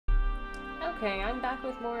Okay, I'm back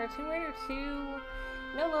with more Tomb Raider 2.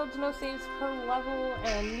 No loads, no saves per level,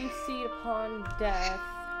 and new seed upon death.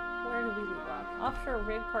 Where did we leave off? Offshore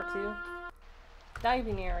Rave Part 2.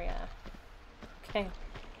 Diving area. Okay.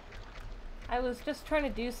 I was just trying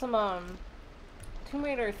to do some, Tomb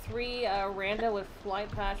Raider 3, Rando with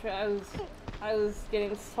Flight Patch. I was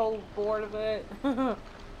getting so bored of it.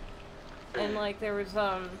 And, like, there was,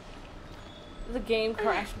 the game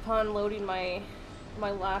crashed upon loading my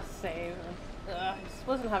last save. I just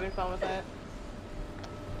wasn't having fun with it.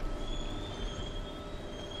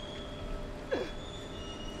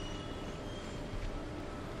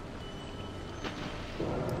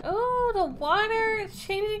 Oh, the water is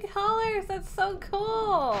changing colors. That's so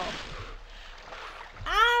cool.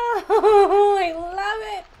 Oh, I love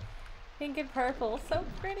it. Pink and purple, so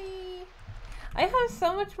pretty. I have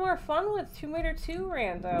so much more fun with Tomb Raider 2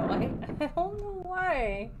 Rando. I don't know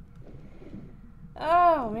why.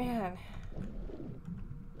 Oh man.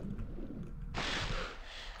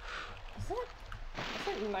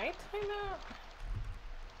 Is it nighttime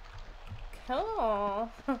now?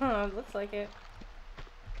 Cool. Looks like it.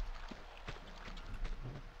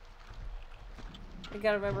 You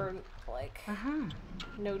gotta remember, like,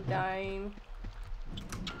 no dying.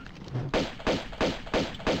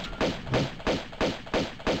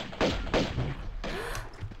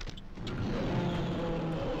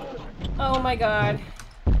 Oh my god.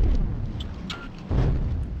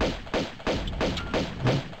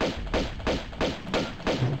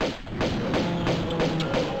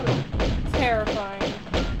 Terrifying.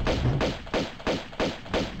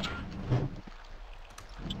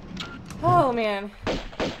 Oh man.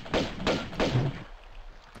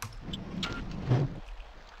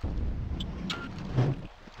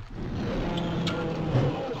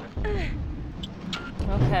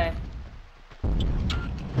 Okay.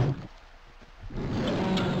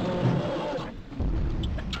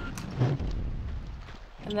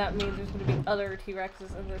 And that means there's going to be other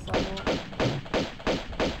T-Rexes in this level.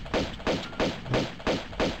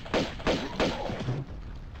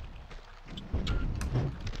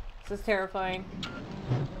 This is terrifying.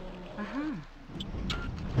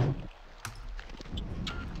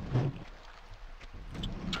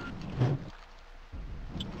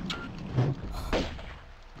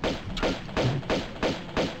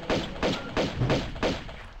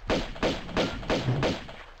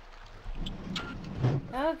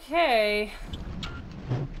 Okay.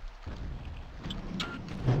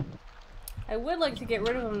 I would like to get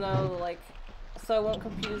rid of him though, like, so I won't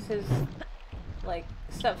confuse his, like,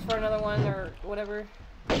 steps for another one or whatever.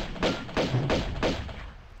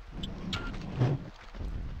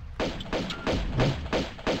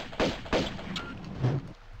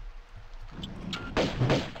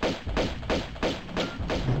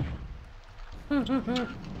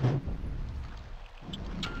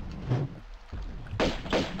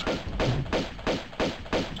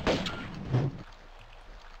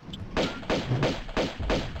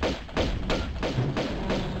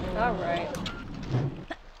 Alright.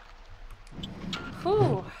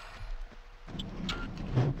 Whew.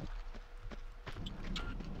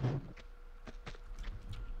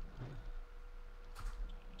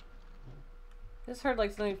 Just heard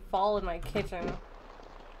like something fall in my kitchen.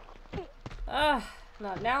 Ah,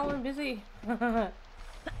 not now, I'm busy. Is that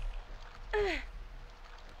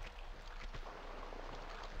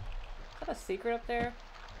a secret up there?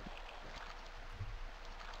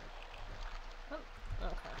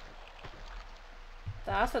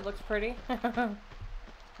 The acid looks pretty. A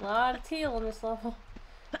lot of teal in this level.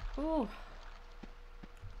 Ooh.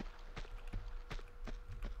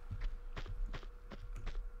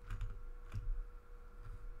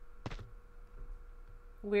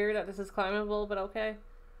 Weird that this is climbable, but okay.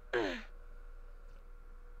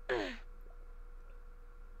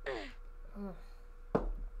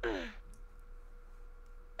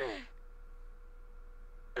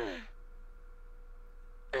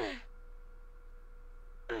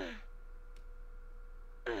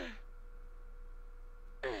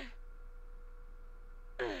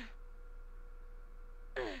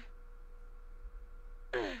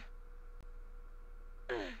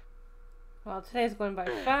 Well, today's going by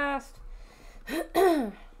fast.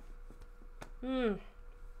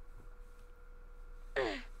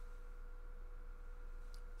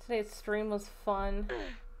 Today's stream was fun.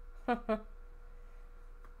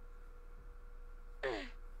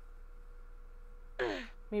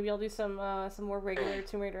 Maybe I'll do some more regular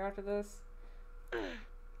Tomb Raider after this.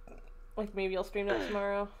 Like maybe I'll stream that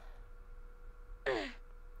tomorrow.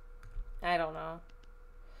 I don't know.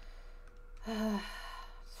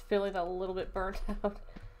 Just feeling a little bit burnt out.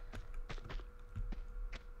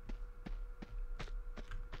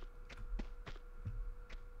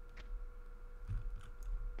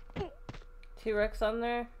 T-Rex on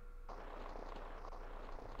there?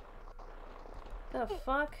 The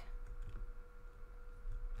fuck?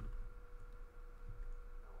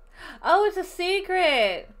 Oh, it's a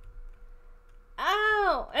secret!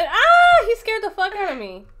 Ow! And he scared the fuck out of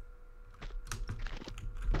me.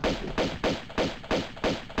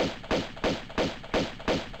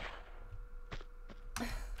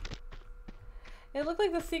 It looked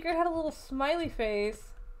like the secret had a little smiley face.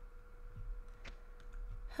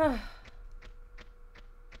 Huh.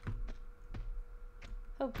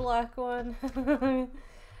 A black one.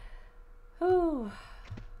 Whew.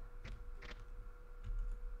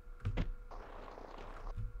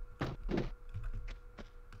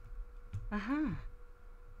 Uh-huh.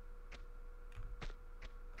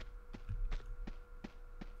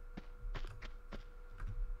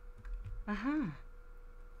 Uh-huh.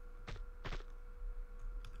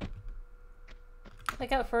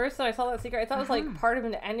 Like at first when I saw that secret, I thought it was like part of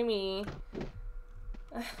an enemy.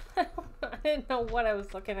 I didn't know what I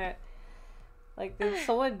was looking at. Like, did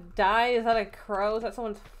someone die? Is that a crow? Is that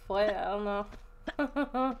someone's foot? I don't know.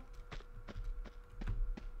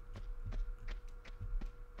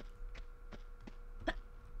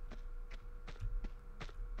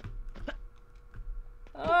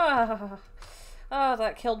 Oh,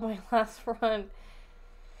 that killed my last run.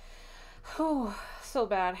 Whew, so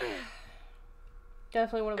bad.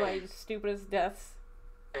 Definitely one of my stupidest deaths.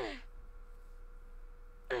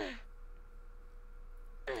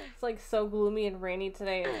 It's like so gloomy and rainy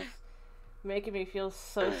today. It's making me feel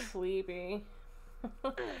so sleepy.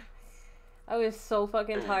 I was so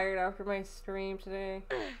fucking tired after my stream today.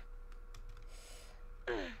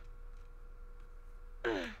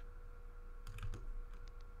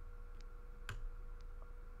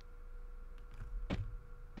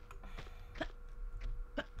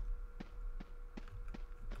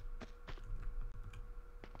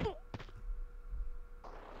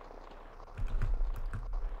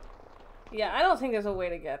 Yeah, I don't think there's a way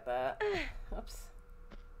to get that. Oops.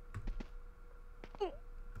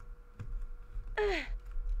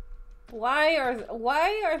 Why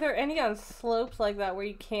are there any on slopes like that where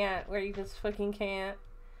you can't, where you just fucking can't?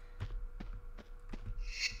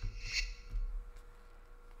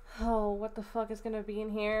 Oh, what the fuck is gonna be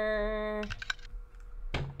in here?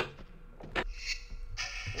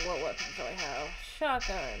 What weapons do I have?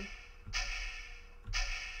 Shotgun.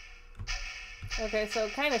 Okay, so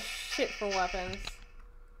kind of shit for weapons.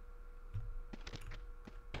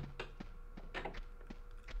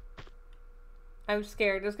 I'm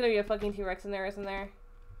scared. There's gonna be a fucking T-Rex in there, isn't there?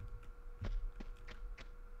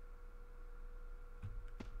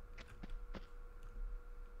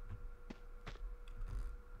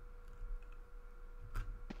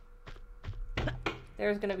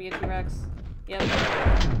 There's gonna be a T-Rex. Yep.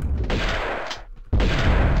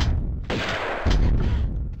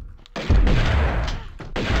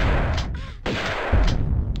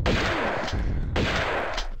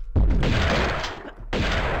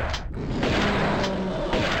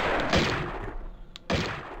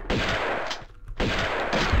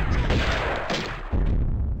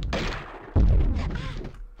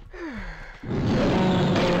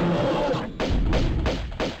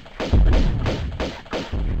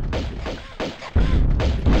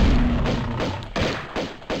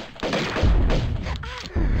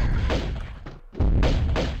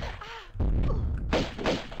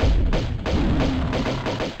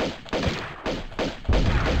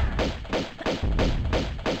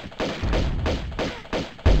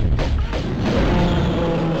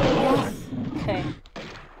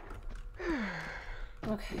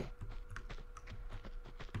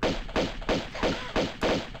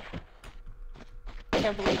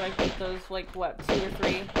 I can't believe I beat those, like, what, 2 or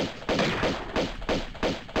 3?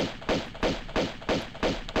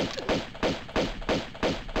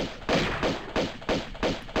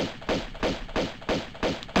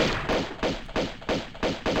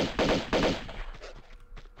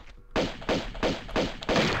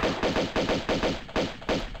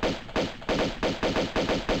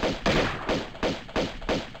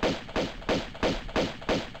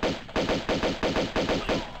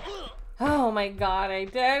 Oh my god, I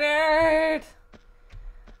did it!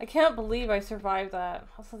 I can't believe I survived that.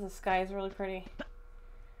 Also, the sky is really pretty.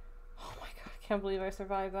 Oh my god, I can't believe I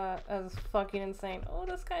survived that. That was fucking insane. Oh,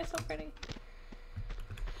 the sky is so pretty.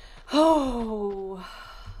 Oh,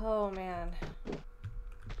 oh man.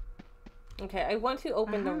 Okay, I want to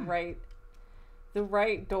open the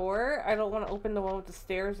right door. I don't want to open the one with the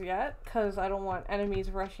stairs yet, because I don't want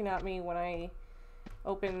enemies rushing at me when I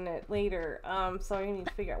open it later. So I need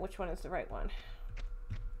to figure out which one is the right one.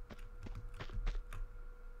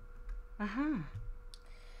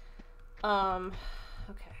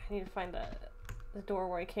 Okay, I need to find the door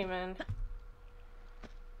where I came in.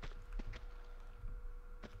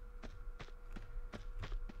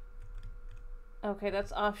 Okay,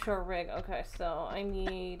 that's offshore rig. Okay, so I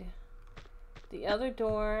need the other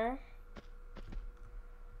door.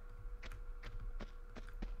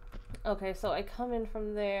 Okay, so I come in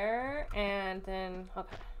from there, and then,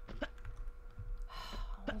 okay.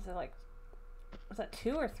 What was it, like, was that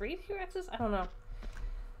 2 or 3 T-Rexes? I don't know.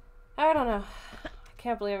 I don't know. I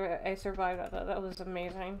can't believe I survived that. That was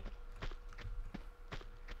amazing.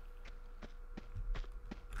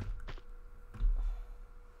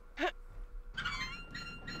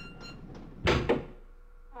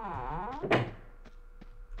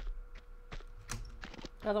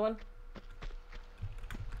 Another one.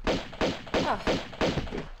 Ah.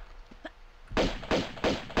 Okay.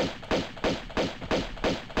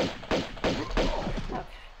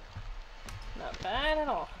 Not bad at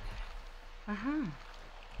all. Uh-huh.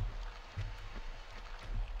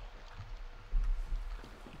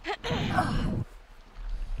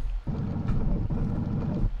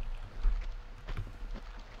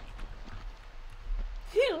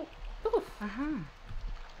 Phew! Oof. Uh-huh.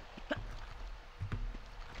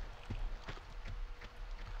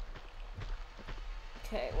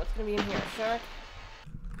 Okay, what's gonna be in here? Shark?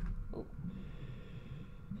 Ooh.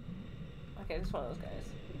 Okay, just one of those guys.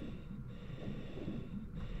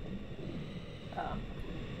 Oh.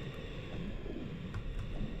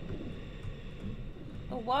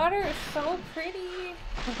 The water is so pretty!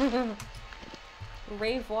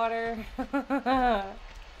 Rave water. Okay.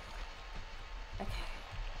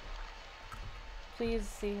 Please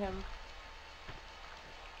see him.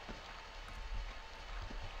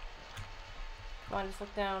 Come on, just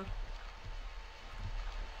look down.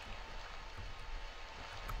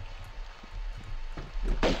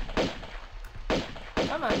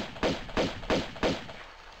 Come on.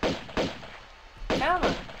 Come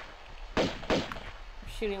on.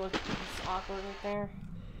 Shooting was just awkward right there.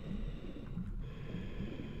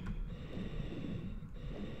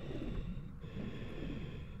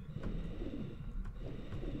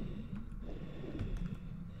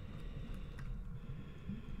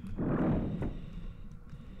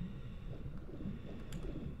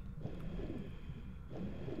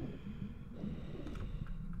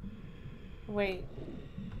 Wait.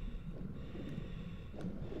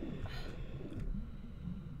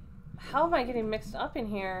 How am I getting mixed up in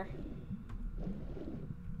here?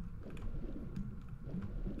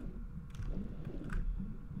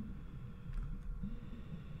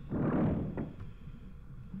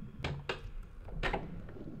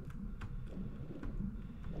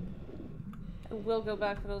 I will go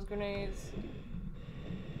back for those grenades.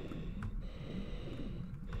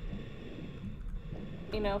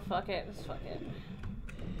 You know, fuck it. Just fuck it.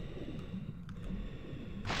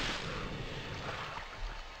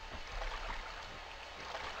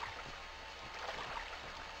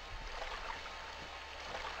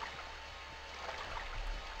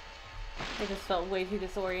 I just felt way too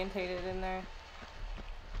disorientated in there.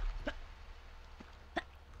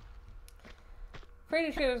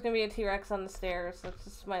 Pretty sure there's gonna be a T-Rex on the stairs. That's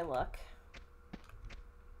just my luck.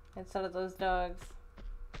 Instead of those dogs.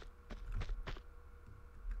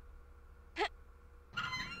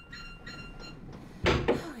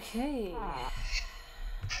 Okay.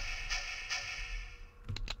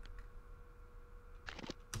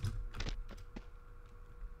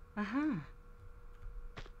 Uh-huh.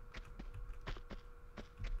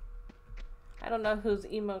 I don't know whose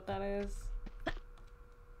emote that is.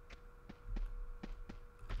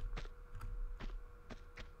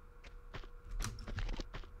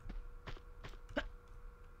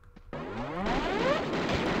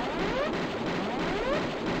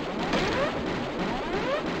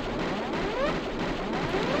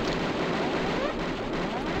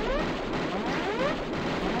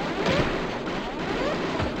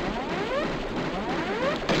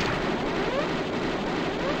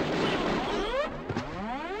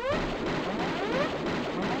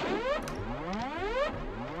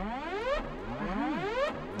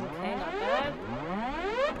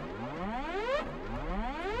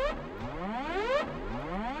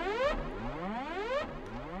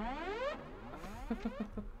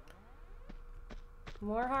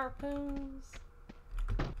 More harpoons.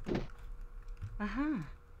 Uh-huh.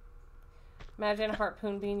 Imagine a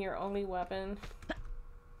harpoon being your only weapon.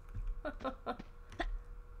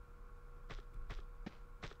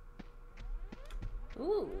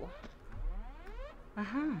 Ooh.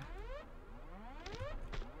 Uh-huh.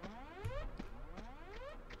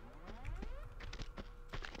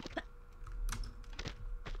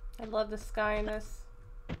 I love the sky in this.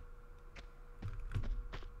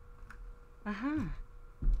 Uh-huh.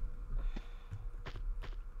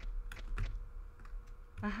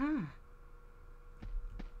 Uh-huh.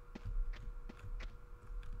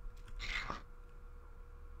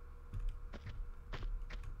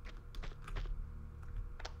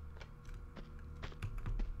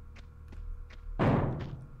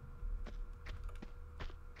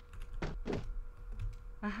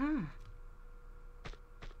 Uh-huh.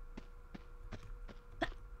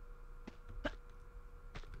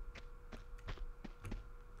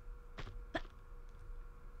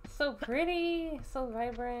 So pretty, so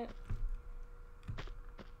vibrant.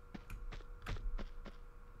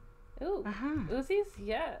 Ooh, Uzis?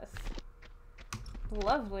 Yes.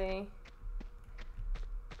 Lovely.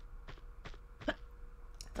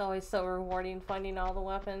 It's always so rewarding finding all the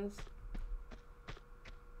weapons.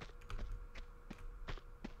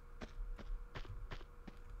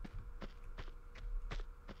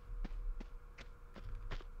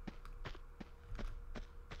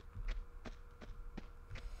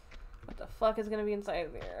 What the fuck is gonna be inside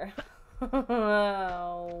of there?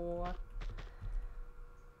 Oh.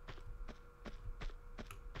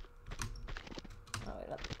 Oh wait,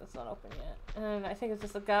 that's not open yet. And I think it's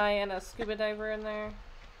just a guy and a scuba diver in there.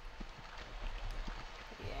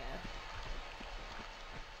 Yeah.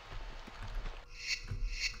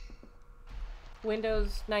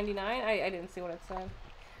 Windows 99? I didn't see what it said.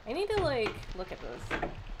 I need to like look at this. Okay,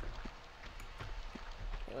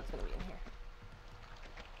 what's gonna be in here?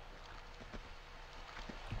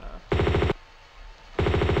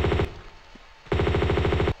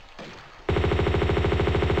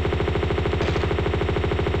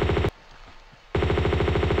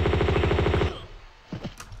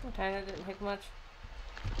 Okay, that didn't take much.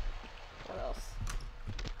 What else?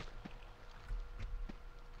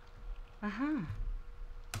 Uh-huh.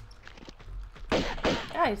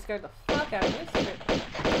 Ah, you scared the fuck out of me.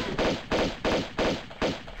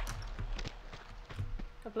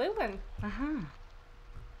 A blue one. Uh-huh.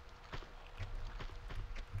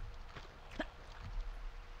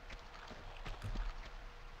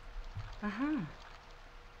 Uh-huh.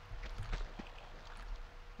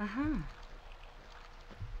 Uh-huh.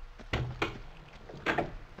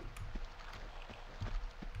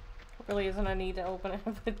 Really isn't a need to open it,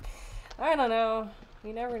 but I don't know.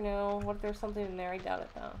 You never know. What if there's something in there? I doubt it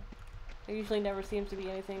though. There usually never seems to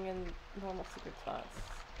be anything in normal secret spots.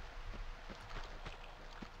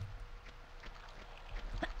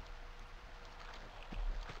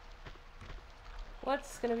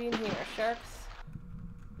 What's gonna be in here? Sharks?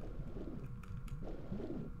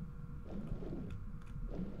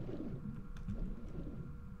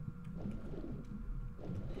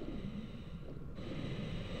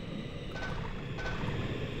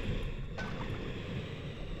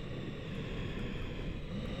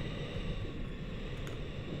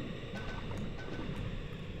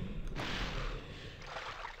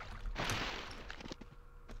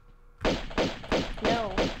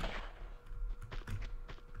 No.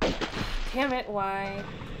 Damn it, why?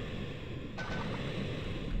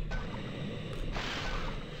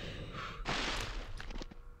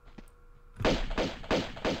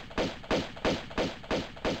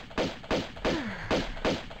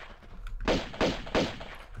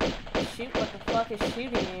 Shoot, what the fuck is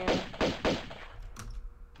shooting you?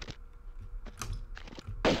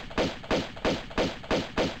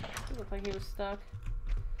 He looked like he was stuck.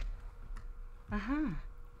 Uh-huh.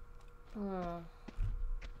 Oh.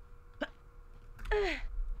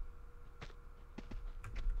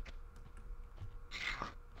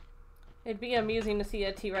 It'd be amusing to see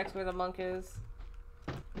a T-Rex where the monk is.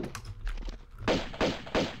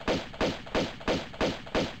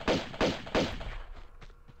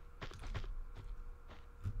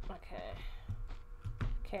 Okay.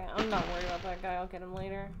 Okay, I'm not worried about that guy. I'll get him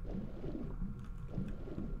later.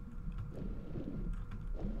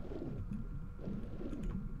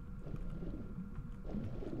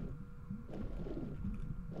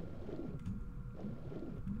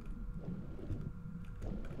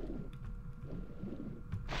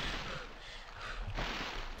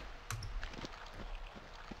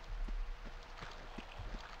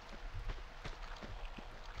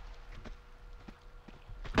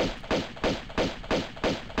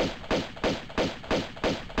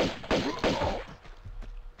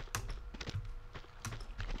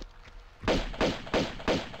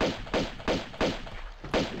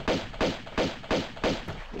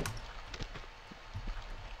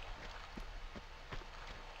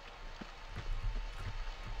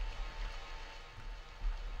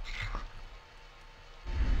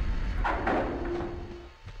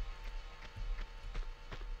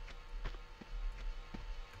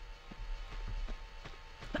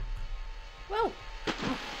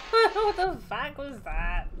 What the fuck was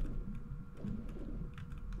that?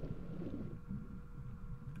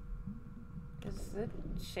 Is it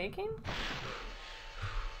shaking?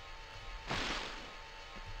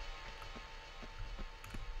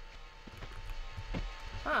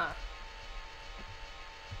 Huh.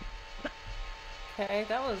 Okay,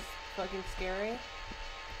 that was fucking scary.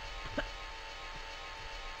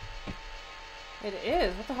 It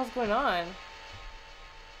is. What the hell's going on?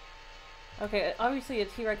 Okay, obviously a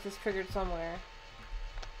T-Rex is triggered somewhere.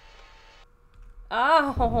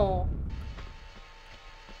 Oh!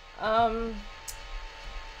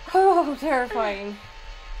 Oh, terrifying.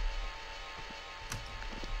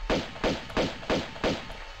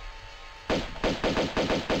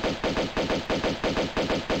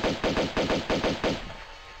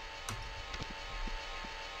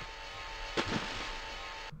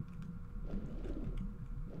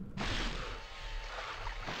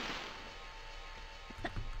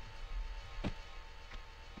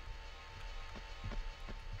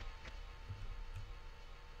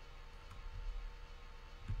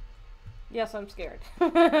 Yes, I'm scared.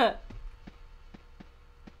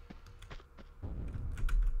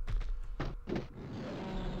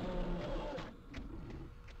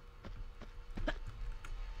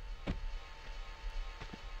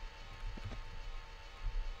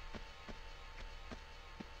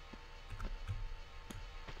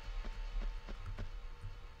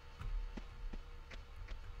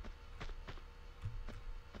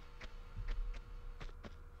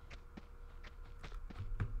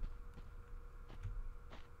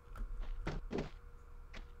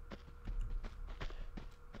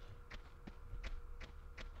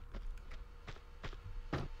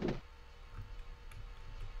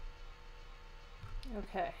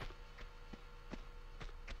 Okay.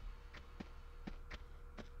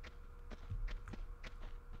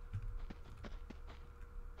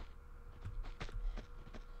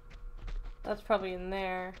 That's probably in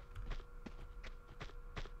there.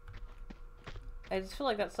 I just feel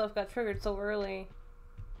like that stuff got triggered so early.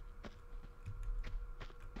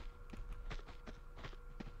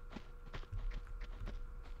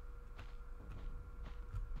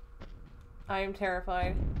 I am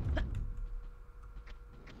terrified.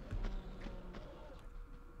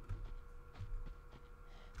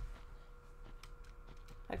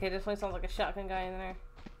 Okay, definitely sounds like a shotgun guy in there.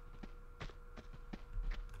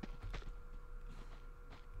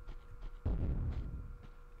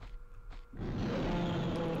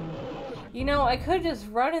 You know, I could just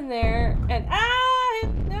run in there and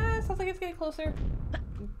sounds like it's getting closer.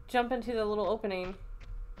 Jump into the little opening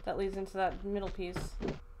that leads into that middle piece.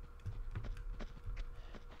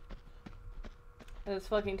 It's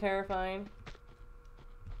fucking terrifying.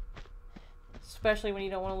 Especially when you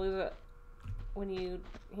don't want to lose it. When you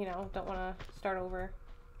know, don't want to start over.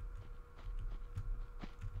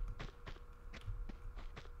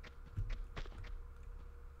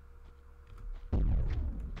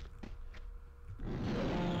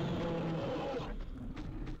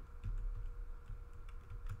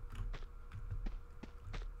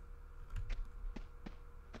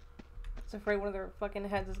 Just afraid one of their fucking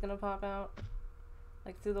heads is gonna pop out.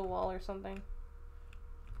 Like through the wall or something.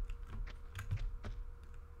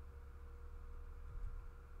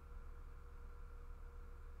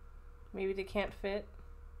 Maybe they can't fit.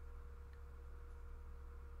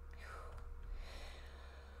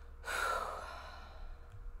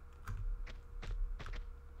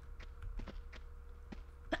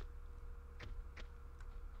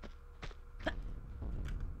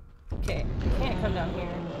 Okay, you can't come down here.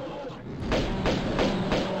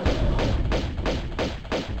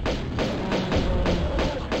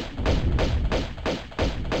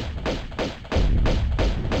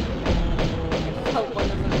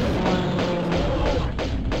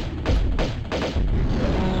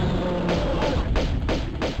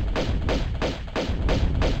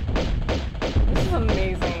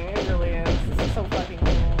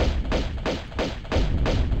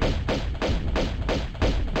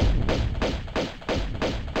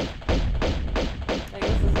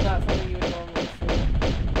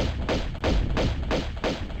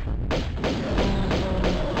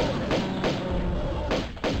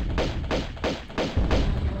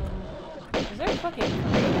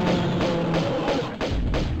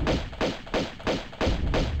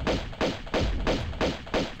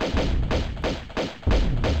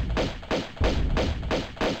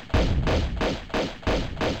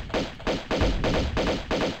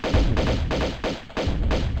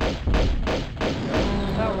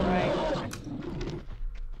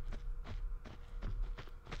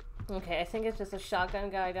 Okay, I think it's just a shotgun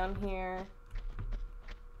guy down here.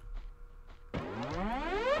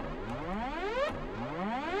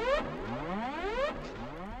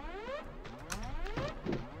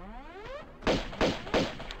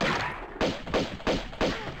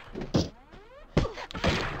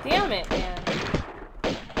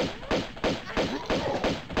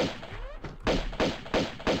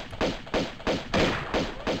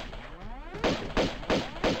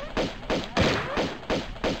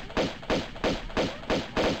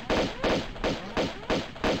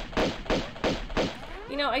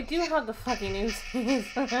 I do have the fucking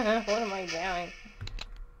Uzis. What am I doing?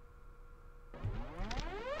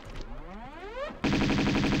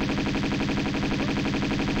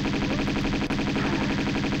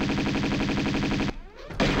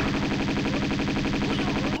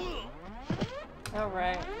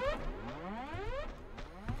 Alright.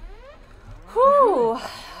 Whew!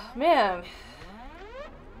 Man.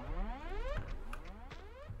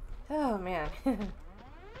 Oh, man.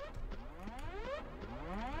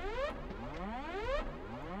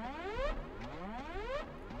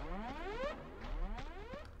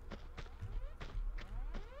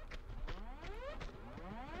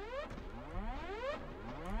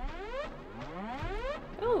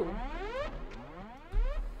 Ooh.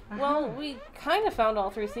 Well, we kind of found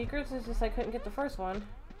all 3 secrets, it's just I couldn't get the first one.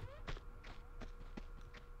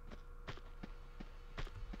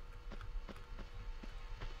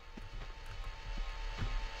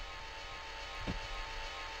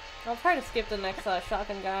 I'll try to skip the next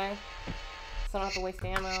shotgun guy, so I don't have to waste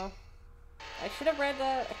ammo. I should have read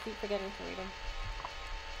that, I keep forgetting to read them.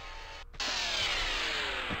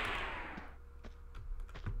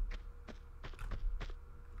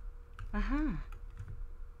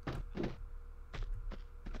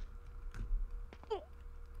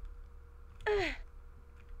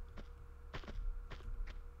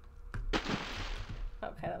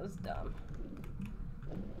 Okay, that was dumb.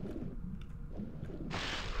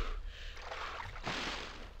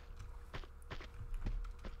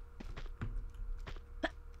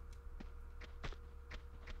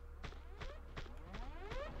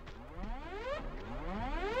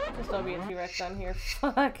 Just don't be a T-Rex on here.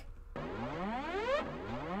 Fuck.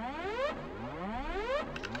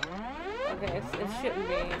 Okay, it shouldn't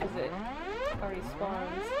be, because it already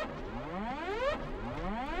spawns.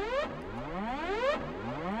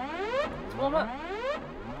 Let's blow him up.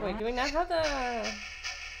 Wait, do we not have the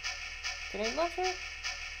grenade launcher?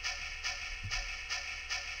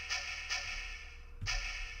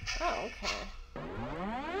 Oh, okay.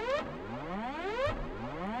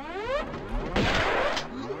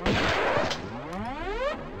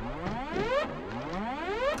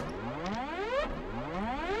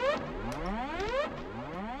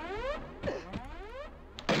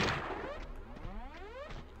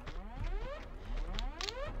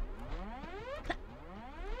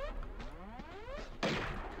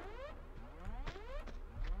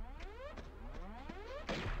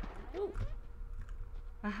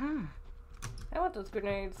 I want those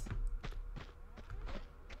grenades.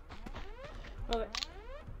 Okay.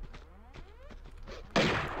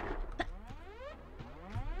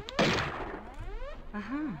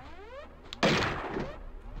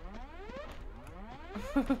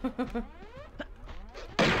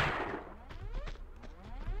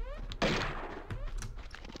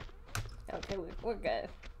 Okay, we're good.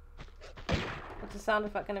 What's the sound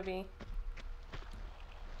effect gonna be?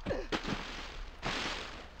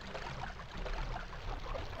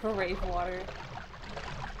 For Rave water.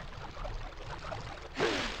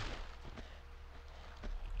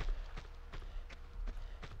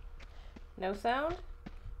 No sound?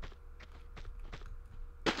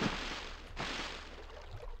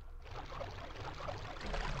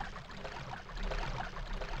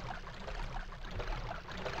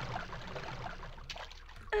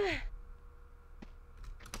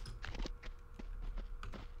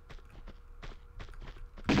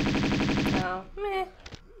 No. Meh.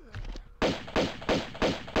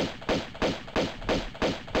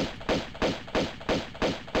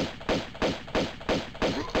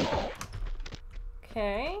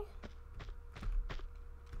 Okay.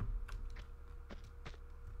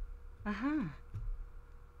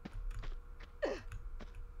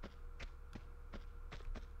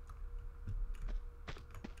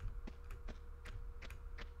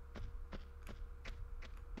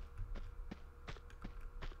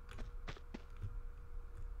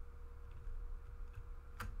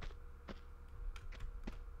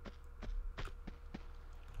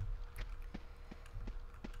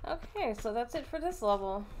 Okay, so that's it for this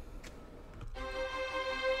level.